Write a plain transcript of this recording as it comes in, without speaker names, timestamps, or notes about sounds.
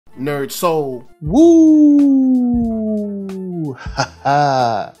NERDSoul. Woo!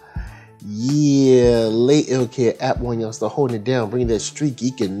 Haha! Yeah, late ilk here at OneYoungsta holding it down, bringing that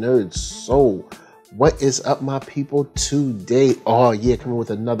StreetGeek and NERDSoul. What is up, my people, today? Oh yeah, coming with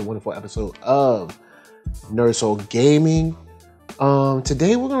another wonderful episode of NERDSoul Gaming.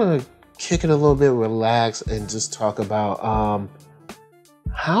 Today we're gonna kick it a little bit, relax, and just talk about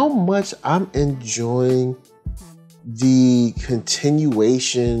how much I'm enjoying the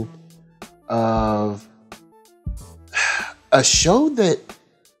continuation of a show that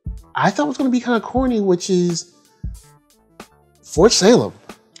I thought was going to be kind of corny, which is Fort Salem.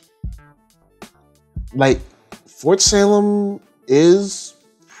 Like, Fort Salem is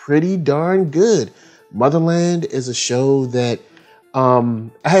pretty darn good. Motherland is a show that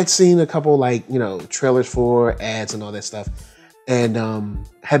I had seen a couple, trailers for, ads and all that stuff, and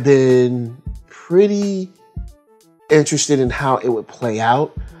had been pretty interested in how it would play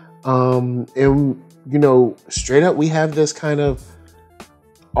out. Straight up, we have this kind of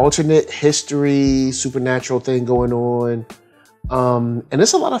alternate history, supernatural thing going on. And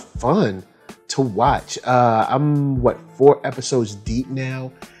it's a lot of fun to watch. I'm 4 episodes deep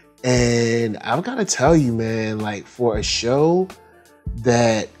now. And I've got to tell you, man, like, for a show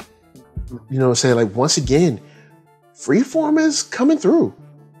that, once again, Freeform is coming through.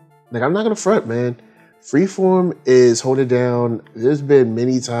 Like, I'm not going to front, man. Freeform is holding down. There's been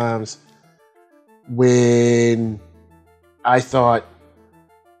many times when I thought,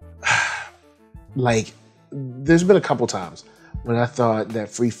 there's been a couple times when I thought that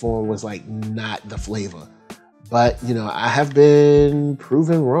Freeform was not the flavor, but I have been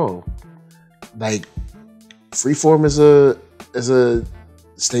proven wrong. Like, Freeform is a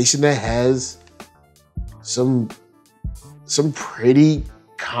station that has some pretty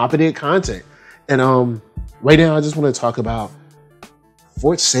competent content. And right now, I just want to talk about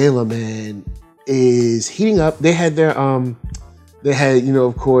Fort Salem, man, is heating up. They had their of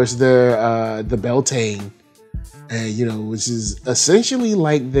course, their the Beltane, and which is essentially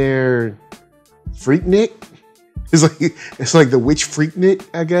like their Freaknik. It's like the witch Freaknik,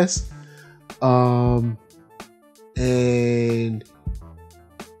 I guess. And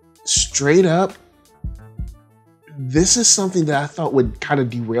straight up, this is something that I thought would kind of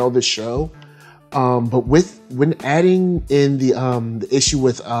derail the show. But when adding in the issue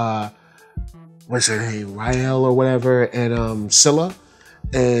with what's her name, Rael or whatever, and Scylla,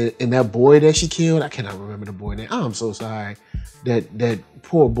 and that boy that she killed, I cannot remember the boy name. Oh, I'm so sorry. That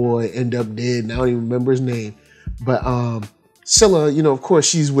poor boy ended up dead, and I don't even remember his name. But Scylla, of course,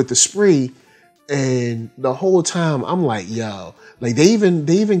 she's with the spree, and the whole time I'm like, yo, like they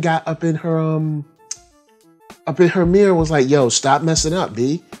even got up in her mirror, was like, yo, stop messing up,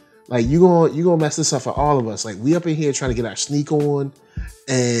 B. Like, you gonna mess this up for all of us. Like, we up in here trying to get our sneak on,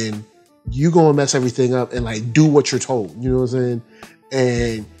 and you gonna mess everything up and do what you're told. You know what I'm saying?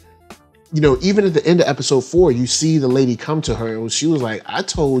 And even at the end of episode 4, you see the lady come to her, and she was like, I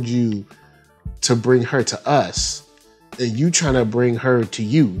told you to bring her to us, and you trying to bring her to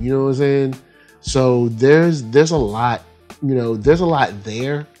you. You know what I'm saying? So there's a lot, there's a lot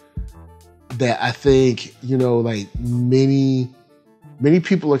there that I think, many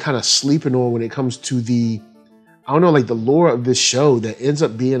people are kind of sleeping on when it comes to the lore of this show that ends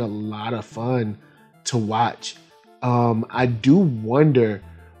up being a lot of fun to watch. I do wonder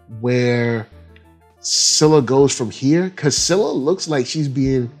where Scylla goes from here, because Scylla looks like she's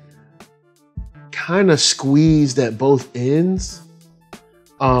being kind of squeezed at both ends.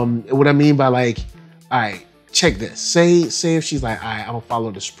 What I mean by all right, check this. Say if she's like, all right, I'm gonna follow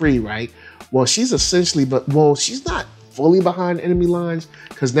the spree, right? Well, she's essentially, she's not fully behind enemy lines,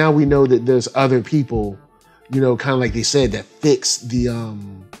 because now we know that there's other people, kind of like they said, that fix the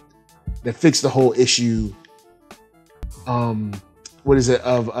whole issue. What is it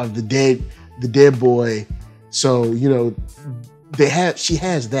of the dead boy? So she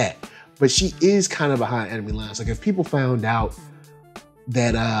has that, but she is kind of behind enemy lines. Like, if people found out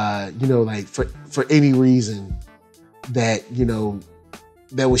that for any reason that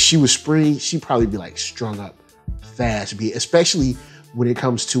she was spree, she'd probably be strung up fast, especially when it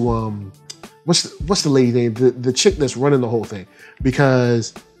comes to what's the lady name, the chick that's running the whole thing.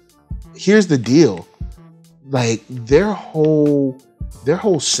 Because here's the deal, their whole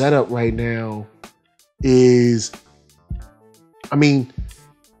setup right now is,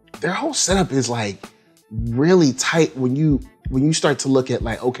 their whole setup is really tight when you start to look at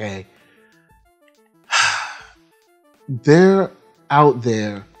okay, they're out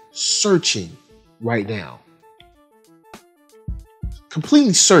there searching right now,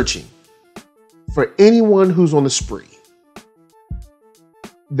 completely searching for anyone who's on the spree.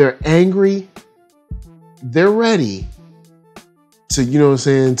 they're angry, they're ready to, you know what I'm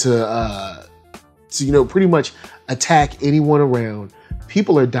saying, to you know, pretty much attack anyone around.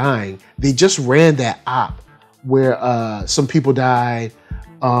 People are dying. They just ran that op where some people died,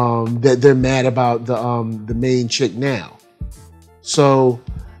 that they're mad about the main chick now. So,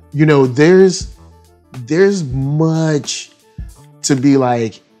 you know, there's much to be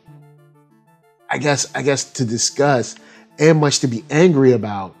like, I guess to discuss, and much to be angry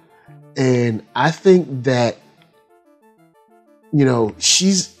about. And I think that, you know, she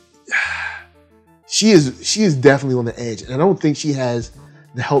is definitely on the edge, and I don't think she has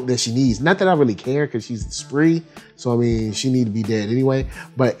the help that she needs. Not that I really care, because she's the spree, so I mean, she need to be dead anyway.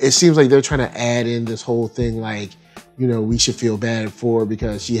 But it seems like they're trying to add in this whole thing, like, you know, we should feel bad for her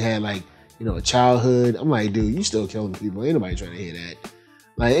because she had, like, you know, a childhood. I'm like, dude, you still killing people. Ain't nobody trying to hear that.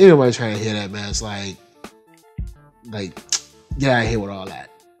 Like, ain't nobody trying to hear that, man. It's like, get out of here with all that.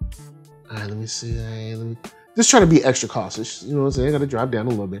 All right, let me see. Just trying to be extra cautious. You know what I'm saying? I got to drop down a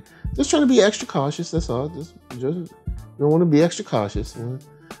little bit. Just trying to be extra cautious. That's all. Just you don't want to be extra cautious. You know?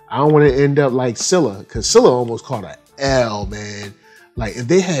 I don't want to end up like Scylla, because Scylla almost caught an L, man. Like, if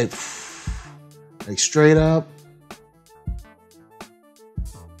they had, like, straight up,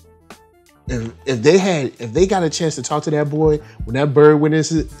 if they got a chance to talk to that boy when that bird went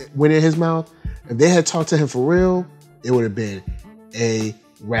in his mouth, if they had talked to him for real, it would have been a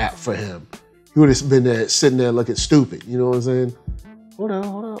wrap for him. He would have been there sitting there looking stupid. You know what I'm saying? Hold on.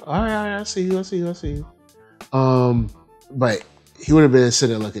 All right, I see you. But he would have been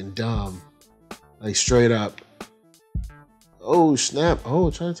sitting there looking dumb, like straight up. Oh snap!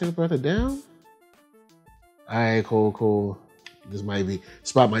 Oh, trying to take a brother down. All right, cool. This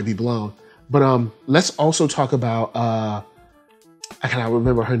spot might be blown. But let's also talk about I cannot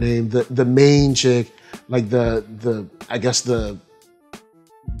remember her name. The main chick, like the I guess the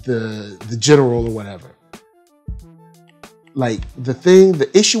general or whatever. Like, the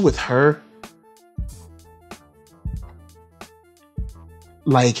issue with her,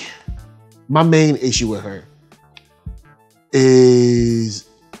 like, my main issue with her is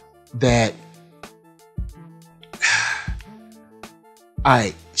that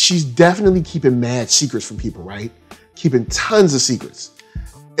she's definitely keeping mad secrets from people, right? Keeping tons of secrets.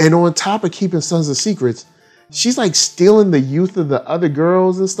 And on top of keeping tons of secrets, she's like stealing the youth of the other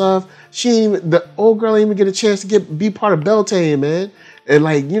girls and stuff. The old girl ain't even get a chance to be part of Beltane, man. And,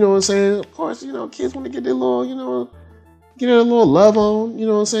 like, you know what I'm saying? Of course, you know, kids want to get their little, you know, get her a little love on, you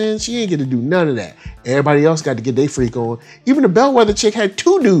know what I'm saying? She ain't get to do none of that. Everybody else got to get their freak on. Even the Bellwether chick had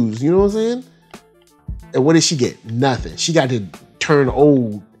 2 dudes, you know what I'm saying? And what did she get? Nothing. She got to turn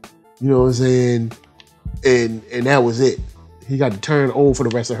old, you know what I'm saying? And that was it. He got to turn old for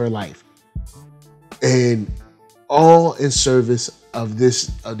the rest of her life. And all in service of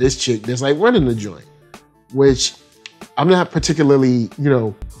this chick that's like running the joint, which I'm not particularly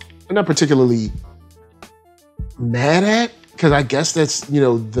mad at, because I guess that's, you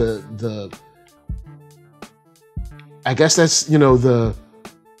know, the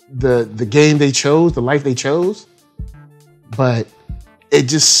game they chose, the life they chose. But it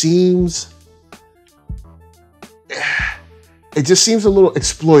just seems a little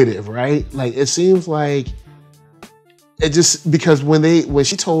exploitive, right? Like, it seems like it just, because when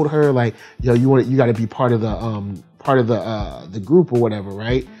she told her, like, yo, you got to be part of the group or whatever,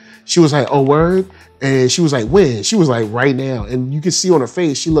 right? She was like, oh, word? And she was like, when? She was like, right now. And you could see on her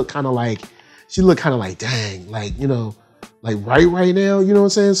face, she looked kind of like, dang, like, you know, like right now, you know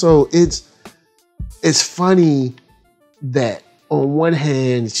what I'm saying? So it's funny that on one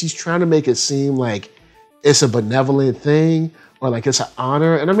hand, she's trying to make it seem like it's a benevolent thing, or like it's an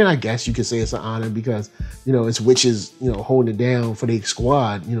honor. And I mean, I guess you could say it's an honor because, you know, it's witches, you know, holding it down for the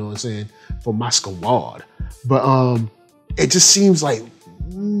squad, you know what I'm saying? For my squad. But it just seems like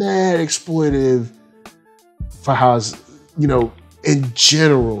mad exploitive for how it's, you know, in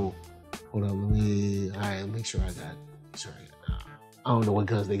general. Hold on, let me make sure I don't know what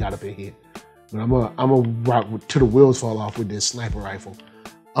guns they got up in here. But I'm gonna rock till the wheels fall off with this sniper rifle.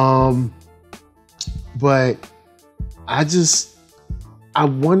 But I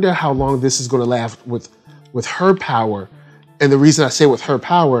wonder how long this is gonna last with her power. And the reason I say with her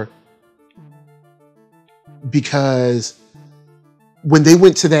power, because when they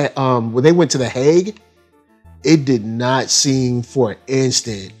went to the Hague, it did not seem for an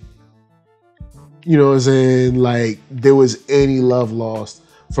instant, you know what I'm saying, like there was any love lost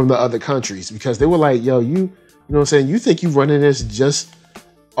from the other countries, because they were like, yo, you know what I'm saying, you think you running this just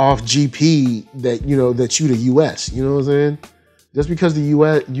off GP that, you know, that you the US, you know what I'm saying? Just because you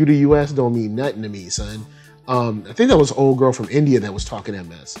the US don't mean nothing to me, son. I think that was an old girl from India that was talking that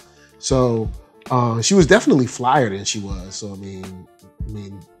mess. So she was definitely flyer than she was. So I mean,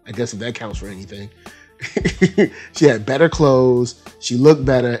 I guess if that counts for anything. She had better clothes, she looked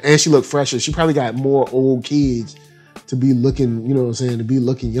better, and she looked fresher. She probably got more old kids to be looking, you know what I'm saying, to be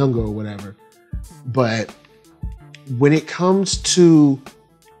looking younger or whatever. But when it comes to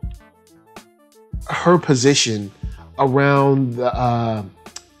her position around the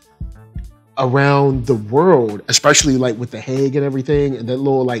world, especially like with the Hague and everything, and that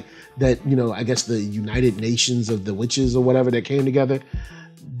little like that, you know, I guess the United Nations of the witches or whatever that came together,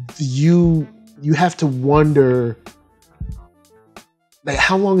 you have to wonder, like,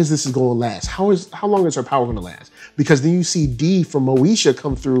 how long is this going to last? How long is her power going to last? Because then you see Dee from Moesha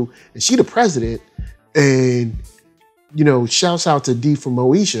come through, and she the president, and, you know, shouts out to Dee from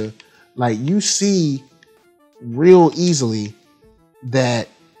Moesha. Like, you see real easily that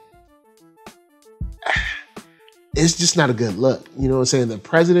it's just not a good look. You know what I'm saying? The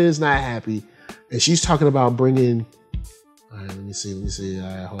president is not happy, and she's talking about bringing... All right, let me see. All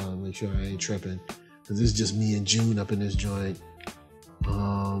right, hold on, make sure I ain't tripping, because this is just me and June up in this joint.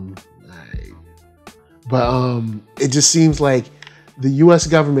 All right. But it just seems like the U.S.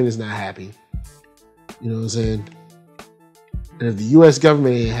 government is not happy. You know what I'm saying? And if the U.S.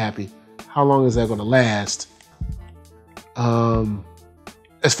 government ain't happy, how long is that going to last?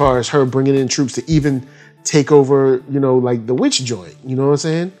 As far as her bringing in troops to even take over, you know, like the witch joint. You know what I'm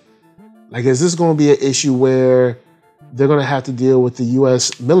saying? Like, is this going to be an issue where they're going to have to deal with the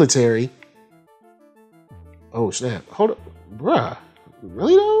U.S. military? Oh, snap. Hold up. Bruh.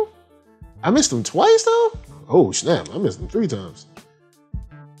 Really, though? I missed them twice, though? Oh, snap. I missed them 3 times.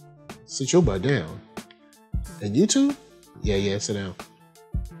 Sit your butt down. And you too? Yeah, sit down.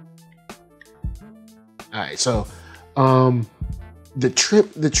 All right, so the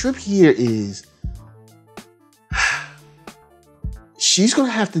trip here is she's going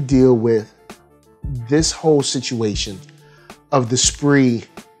to have to deal with this whole situation of the spree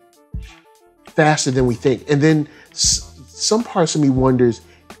faster than we think. And then some parts of me wonders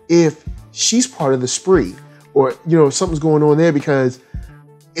if she's part of the spree, or, you know, something's going on there, because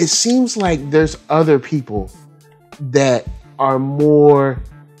it seems like there's other people that are more,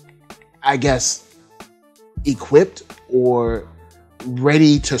 I guess, equipped or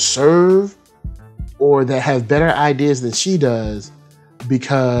ready to serve, or that have better ideas than she does,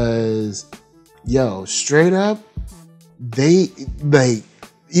 because, yo, straight up, they, like,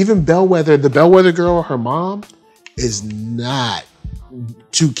 even Bellwether, the Bellwether girl, her mom, is not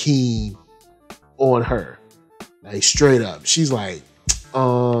too keen on her. Like, straight up. She's like,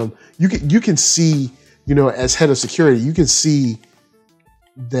 you can see, you know, as head of security, you can see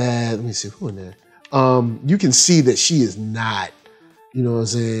that, let me see, who in there? You can see that she is not, you know what I'm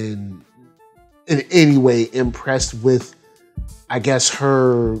saying, in any way impressed with, I guess,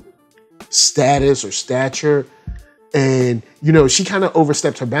 her status or stature. And, you know, she kind of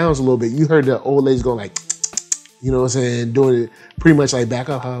overstepped her bounds a little bit. You heard the old ladies going like, you know what I'm saying, doing it pretty much like back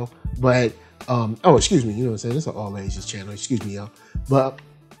up how. But, oh, excuse me, you know what I'm saying, it's an all ages channel, excuse me, y'all. But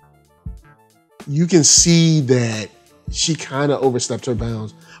you can see that she kind of overstepped her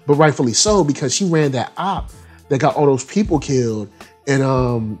bounds, but rightfully so, because she ran that op that got all those people killed, and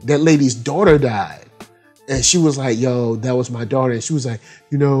that lady's daughter died. And she was like, yo, that was my daughter. And she was like,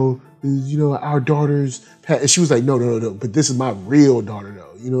 you know, our daughter's pet. And she was like, no, but this is my real daughter,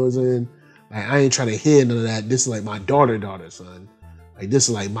 though. You know what I'm saying? Like, I ain't trying to hear none of that. This is like my daughter, son. Like, this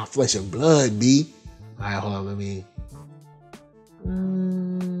is like my flesh and blood, B. All right, hold on, let me.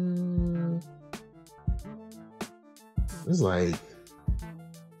 It's like,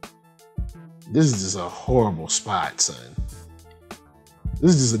 this is just a horrible spot, son.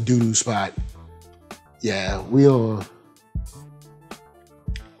 This is just a doo-doo spot. Yeah, we on.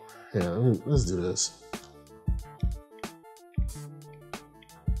 Yeah, let's do this.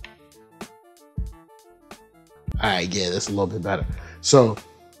 All right, yeah, that's a little bit better. So,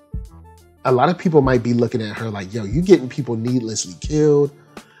 a lot of people might be looking at her like, yo, you getting people needlessly killed.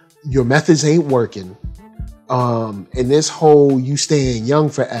 Your methods ain't working. And this whole you staying young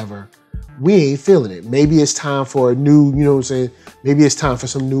forever, we ain't feeling it. Maybe it's time for a new, you know what I'm saying? Maybe it's time for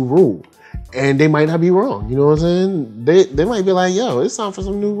some new rule. And they might not be wrong. You know what I'm saying? They might be like, yo, it's time for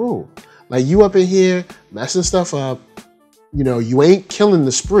some new rule. Like, you up in here messing stuff up. You know, you ain't killing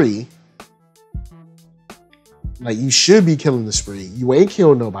the spree. Like, you should be killing the spree. You ain't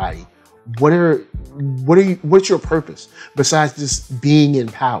killed nobody. What's your purpose besides just being in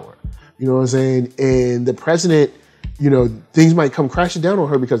power? You know what I'm saying? And the president, you know, things might come crashing down on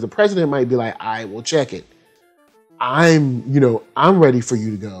her, because the president might be like, all right, we'll check it. I'm ready for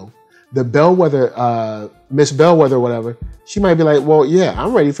you to go. the Bellwether, Miss Bellwether, whatever, she might be like, well, yeah,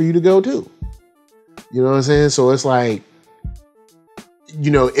 I'm ready for you to go too. You know what I'm saying? So it's like,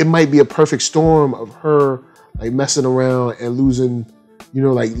 you know, it might be a perfect storm of her like messing around and losing, you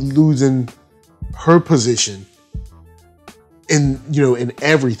know, like losing her position in, you know, in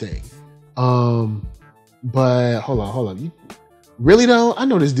everything. But hold on. You, really though? I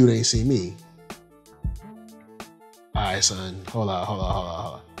know this dude ain't seen me. All right, son. Hold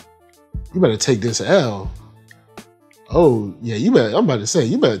on. You better take this L. Oh, yeah, you better, I'm about to say,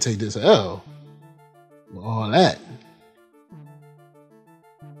 you better take this L. All that.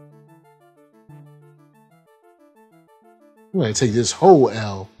 You better take this whole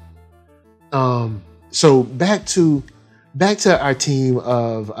L. So back to our team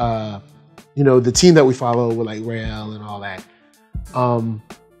of, you know, the team that we follow with like Rael and all that. I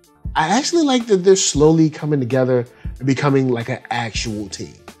actually like that they're slowly coming together and becoming like an actual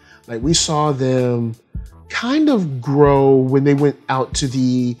team. Like we saw them kind of grow when they went out to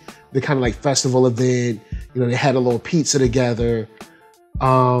the kind of like festival event. You know, they had a little pizza together.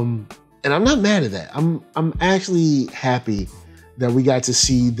 And I'm not mad at that. I'm actually happy that we got to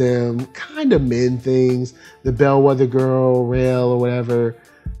see them kind of mend things. The Bellwether girl, Rael or whatever,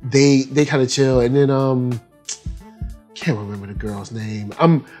 they kind of chill. And then can't remember the girl's name.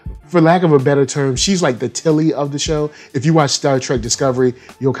 For lack of a better term, she's like the Tilly of the show. If you watch Star Trek Discovery,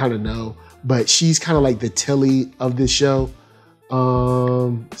 you'll kind of know. But she's kind of like the Tilly of this show.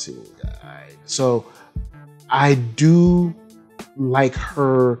 Let's see what we got. All right. So I do like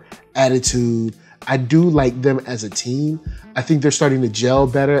her attitude. I do like them as a team. I think they're starting to gel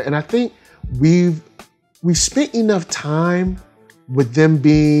better. And I think we've spent enough time with them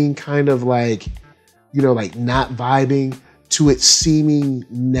being kind of like, you know, like not vibing to it seeming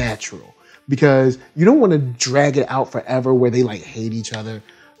natural, because you don't want to drag it out forever where they like hate each other.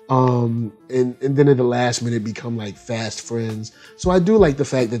 And then at the last minute become like fast friends. So I do like the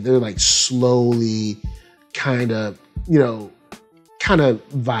fact that they're like slowly kind of, you know, kind of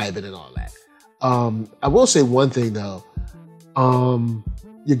vibing and all that. I will say one thing though.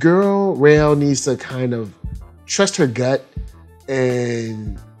 Your girl Rael needs to kind of trust her gut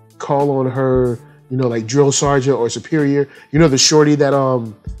and call on her, you know, like drill sergeant or superior, you know, the shorty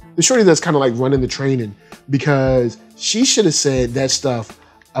that's kind of like running the training, because she should have said that stuff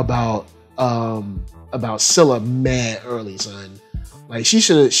about Scylla mad early, son. Like she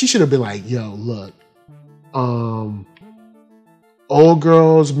should have been like, yo, look, old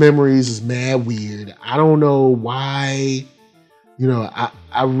girl's memories is mad weird. I don't know why, you know,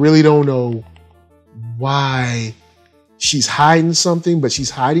 I really don't know why she's hiding something, but she's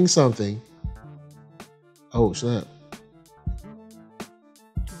hiding something. Oh, snap.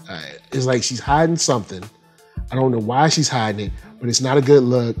 All right. It's like she's hiding something. I don't know why she's hiding it, but it's not a good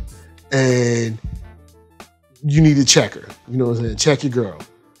look. And you need to check her. You know what I'm saying? Check your girl.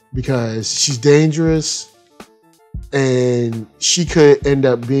 Because she's dangerous. And she could end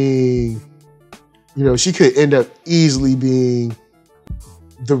up being, you know, she could end up easily being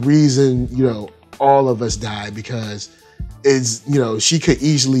the reason, you know, all of us die. Because it's, you know, she could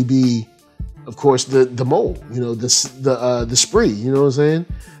easily be, of course, the mole, you know, the spree, you know what I'm saying?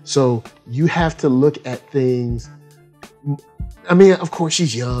 So you have to look at things. I mean, of course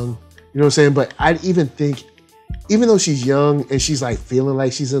she's young, you know what I'm saying? But I'd even think, even though she's young and she's like feeling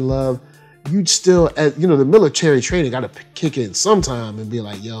like she's in love, you'd still, you know, the military training got to kick in sometime and be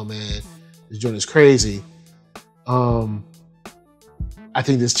like, yo, man, this joint is crazy. I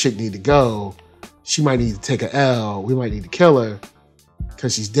think this chick need to go. She might need to take an L. We might need to kill her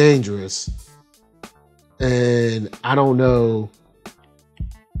because she's dangerous. And I don't know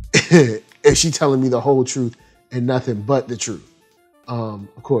if she's telling me the whole truth and nothing but the truth. Of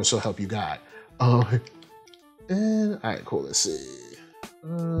course, so help you God. And all right, cool. Let's see.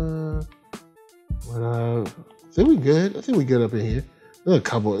 I think we good. I think we good up in here. There's a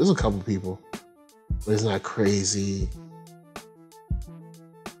couple people, but it's not crazy.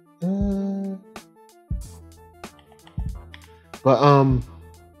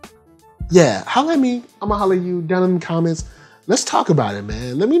 Yeah, holla at me. I'm gonna holla at you down in the comments. Let's talk about it,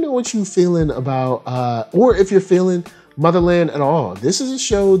 man. Let me know what you feeling about, or if you're feeling Motherland at all. This is a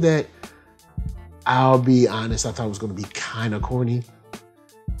show that, I'll be honest, I thought it was gonna be kind of corny.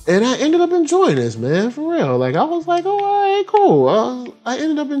 And I ended up enjoying this, man, for real. Like, I was like, oh, all right, cool. I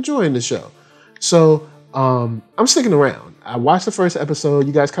ended up enjoying the show. So, I'm sticking around. I watched the first episode.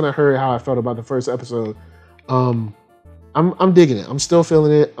 You guys kind of heard how I felt about the first episode. I'm digging it. I'm still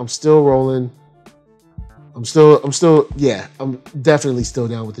feeling it. I'm still rolling. I'm definitely still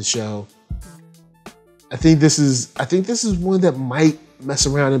down with the show. I think this is one that might mess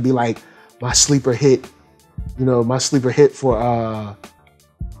around and be like my sleeper hit, you know, my sleeper hit for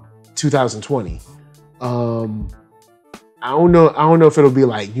 2020. I don't know if it'll be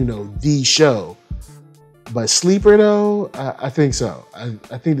like, you know, the show, but sleeper though, I think so.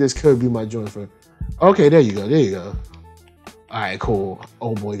 I think this could be my joint for. Okay, there you go. All right, cool.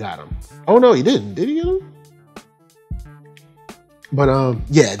 Old boy got him. Oh no, he didn't. Did he get him? But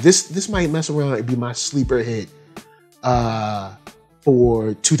yeah, this might mess around and be my sleeper hit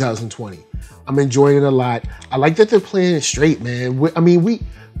for 2020. I'm enjoying it a lot. I like that they're playing it straight, man.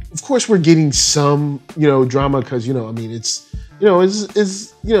 Of course we're getting some, you know, drama because, you know, I mean, it's you know,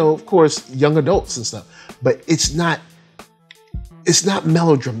 of course, young adults and stuff, but it's not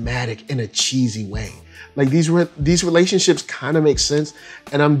melodramatic in a cheesy way. Like these relationships kind of make sense,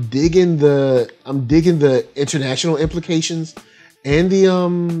 and I'm digging the international implications, and the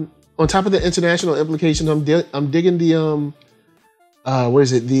on top of the international implications, I'm digging the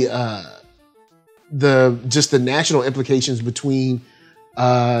just the national implications between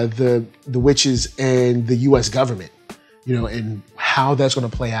the witches and the U.S. government, you know, and how that's going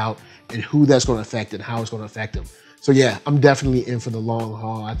to play out, and who that's going to affect, and how it's going to affect them. So yeah, I'm definitely in for the long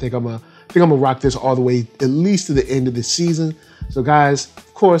haul. I think I'm gonna rock this all the way, at least to the end of the season. So guys,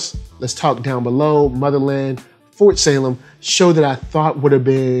 of course, let's talk down below. Motherland, Fort Salem, show that I thought would have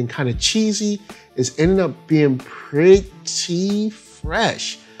been kind of cheesy is ending up being pretty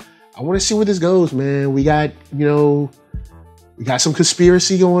fresh. I want to see where this goes, man. We got, you know, we got some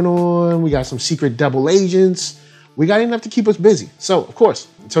conspiracy going on. We got some secret double agents. We got enough to keep us busy. So, of course,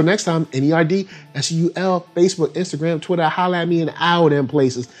 until next time, NERDSoul, Facebook, Instagram, Twitter, holla at me in all them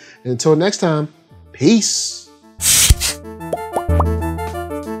places. And until next time, peace.